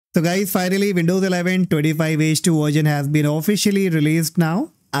So guys, finally Windows 11 25H2 version has been officially released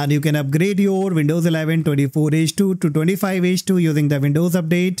now, and you can upgrade your Windows 11 24H2 to 25H2 using the Windows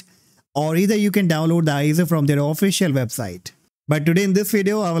update, or either you can download the ISO from their official website. But today in this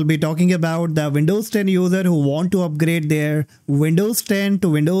video, I will be talking about the Windows 10 user who want to upgrade their Windows 10 to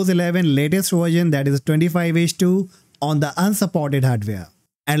Windows 11 latest version, that is 25H2 on the unsupported hardware.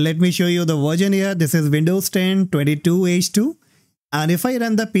 And let me show you the version here. This is Windows 10 22H2. And if I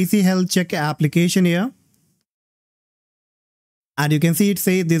run the PC health check application here, and you can see it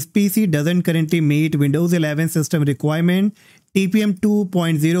says this PC doesn't currently meet Windows 11 system requirement. TPM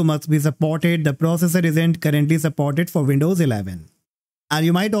 2.0 must be supported. The processor isn't currently supported for Windows 11. And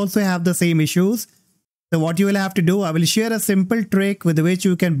you might also have the same issues. So what you will have to do, I will share a simple trick with which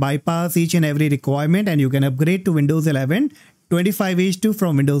you can bypass each and every requirement and you can upgrade to Windows 11 25H2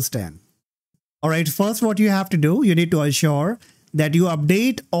 from Windows 10. Alright, first what you have to do, you need to assure that you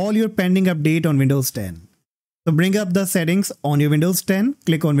update all your pending update on Windows 10. So bring up the settings on your Windows 10,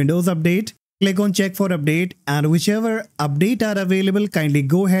 click on Windows Update, click on check for update, and whichever update are available, kindly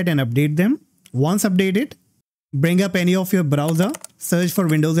go ahead and update them. Once updated, bring up any of your browser, search for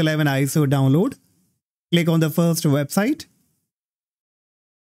Windows 11 ISO download, click on the first website,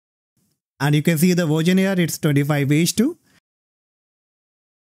 and you can see the version here, it's 25H2.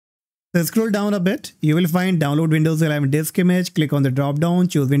 So scroll down a bit, you will find download Windows 11 disk image, click on the drop down,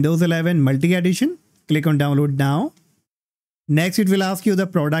 choose Windows 11 multi-edition, click on download now. Next it will ask you the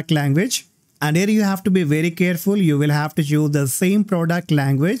product language, and here you have to be very careful. You will have to choose the same product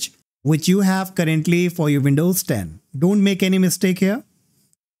language which you have currently for your Windows 10. Don't make any mistake here.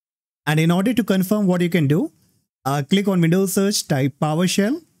 And in order to confirm, what you can do, click on Windows search, type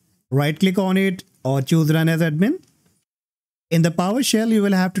PowerShell, right click on it or choose run as admin. In the PowerShell, you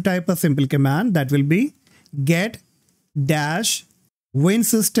will have to type a simple command that will be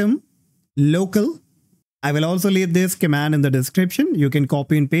get-winsystemlocale. I will also leave this command in the description. You can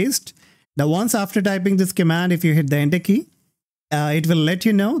copy and paste. Now once after typing this command, if you hit the enter key, it will let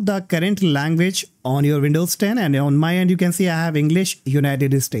you know the current language on your Windows 10, and on my end you can see I have English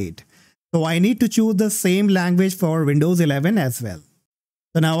United States. So I need to choose the same language for Windows 11 as well.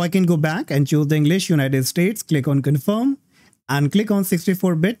 So now I can go back and choose the English United States, click on confirm, and click on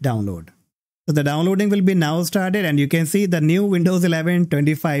 64-bit download. So the downloading will be now started, and you can see the new Windows 11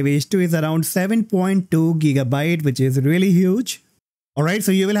 25H2 is around 7.2 GB, which is really huge. Alright,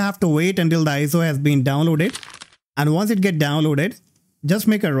 so you will have to wait until the ISO has been downloaded, and once it gets downloaded, just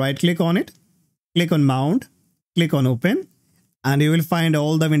make a right click on it, click on mount, click on open, and you will find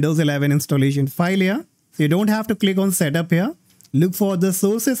all the Windows 11 installation file here. So you don't have to click on setup here. Look for the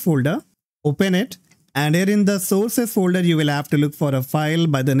sources folder, open it, and here in the sources folder, you will have to look for a file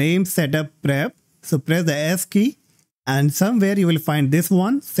by the name setup prep. So press the S key, and somewhere you will find this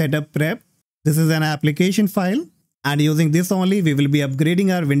one, setup prep. This is an application file, and using this only, we will be upgrading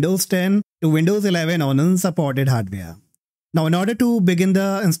our Windows 10 to Windows 11 on unsupported hardware. Now, in order to begin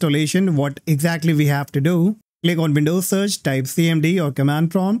the installation, what exactly we have to do, click on Windows search, type CMD or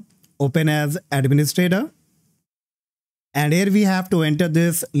command prompt, open as administrator. And here we have to enter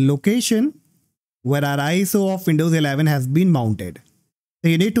this location where our ISO of Windows 11 has been mounted. So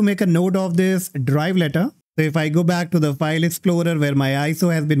you need to make a note of this drive letter. So if I go back to the file explorer where my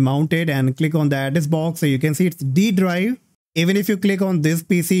ISO has been mounted and click on the address box, so you can see it's D drive. Even if you click on this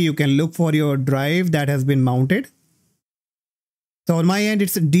PC, you can look for your drive that has been mounted. So on my end,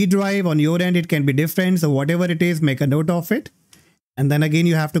 it's D drive. On your end, it can be different. So whatever it is, make a note of it. And then again,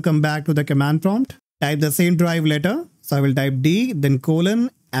 you have to come back to the command prompt, type the same drive letter. So I will type D, then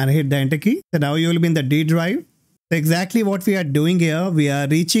colon, and hit the enter key. So now you will be in the D drive. So exactly what we are doing here, we are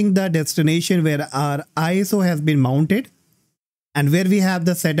reaching the destination where our ISO has been mounted and where we have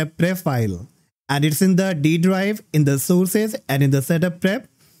the setup prep file, and it's in the D drive, in the sources, and in the setup prep.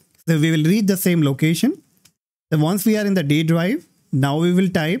 So we will reach the same location. So once we are in the D drive, now we will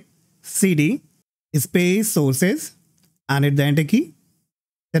type cd space sources and hit the enter key.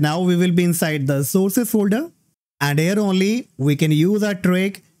 So now we will be inside the sources folder, and here only we can use our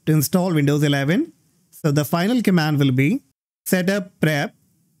trick to install Windows 11. So the final command will be setup prep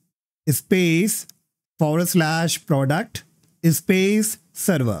space / product space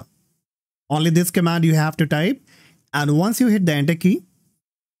server. Only this command you have to type, and once you hit the enter key,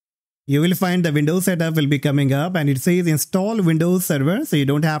 you will find the Windows setup will be coming up, and it says install Windows Server. So you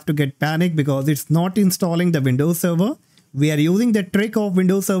don't have to get panicked because it's not installing the Windows Server. We are using the trick of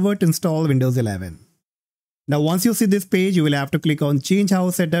Windows Server to install Windows 11. Now once you see this page, you will have to click on change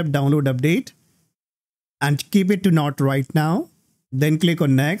house setup download update and keep it to not right now. Then click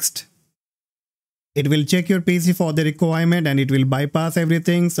on next. It will check your PC for the requirement and it will bypass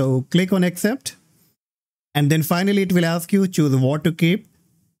everything. So click on accept. And then finally it will ask you choose what to keep.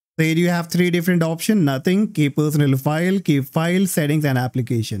 So here you have three different options: nothing, keep personal file, keep file, settings and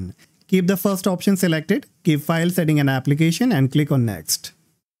application. Keep the first option selected, keep file, setting and application, and click on next.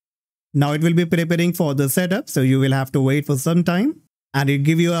 Now it will be preparing for the setup, so you will have to wait for some time. And it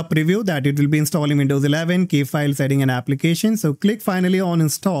give you a preview that it will be installing Windows 11, keep file, setting and application. So click finally on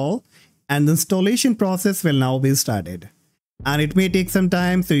install and the installation process will now be started. And it may take some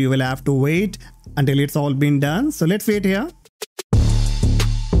time, so you will have to wait until it's all been done. So let's wait here.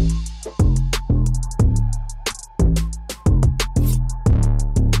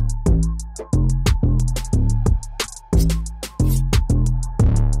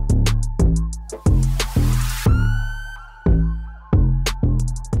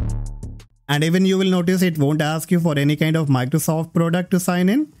 And even you will notice it won't ask you for any kind of Microsoft product to sign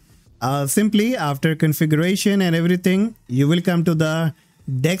in. Simply after configuration and everything, you will come to the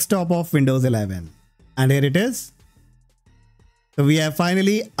desktop of Windows 11. And here it is. So we have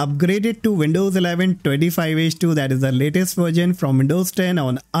finally upgraded to Windows 11 25H2. That is the latest version from Windows 10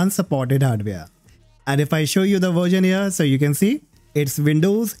 on unsupported hardware. And if I show you the version here, so you can see it's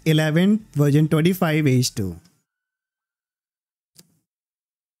Windows 11 version 25H2.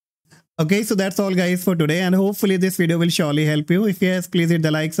 Okay, so that's all guys for today, and hopefully this video will surely help you. If yes, please hit the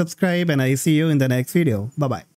like, subscribe, and I see you in the next video. Bye bye.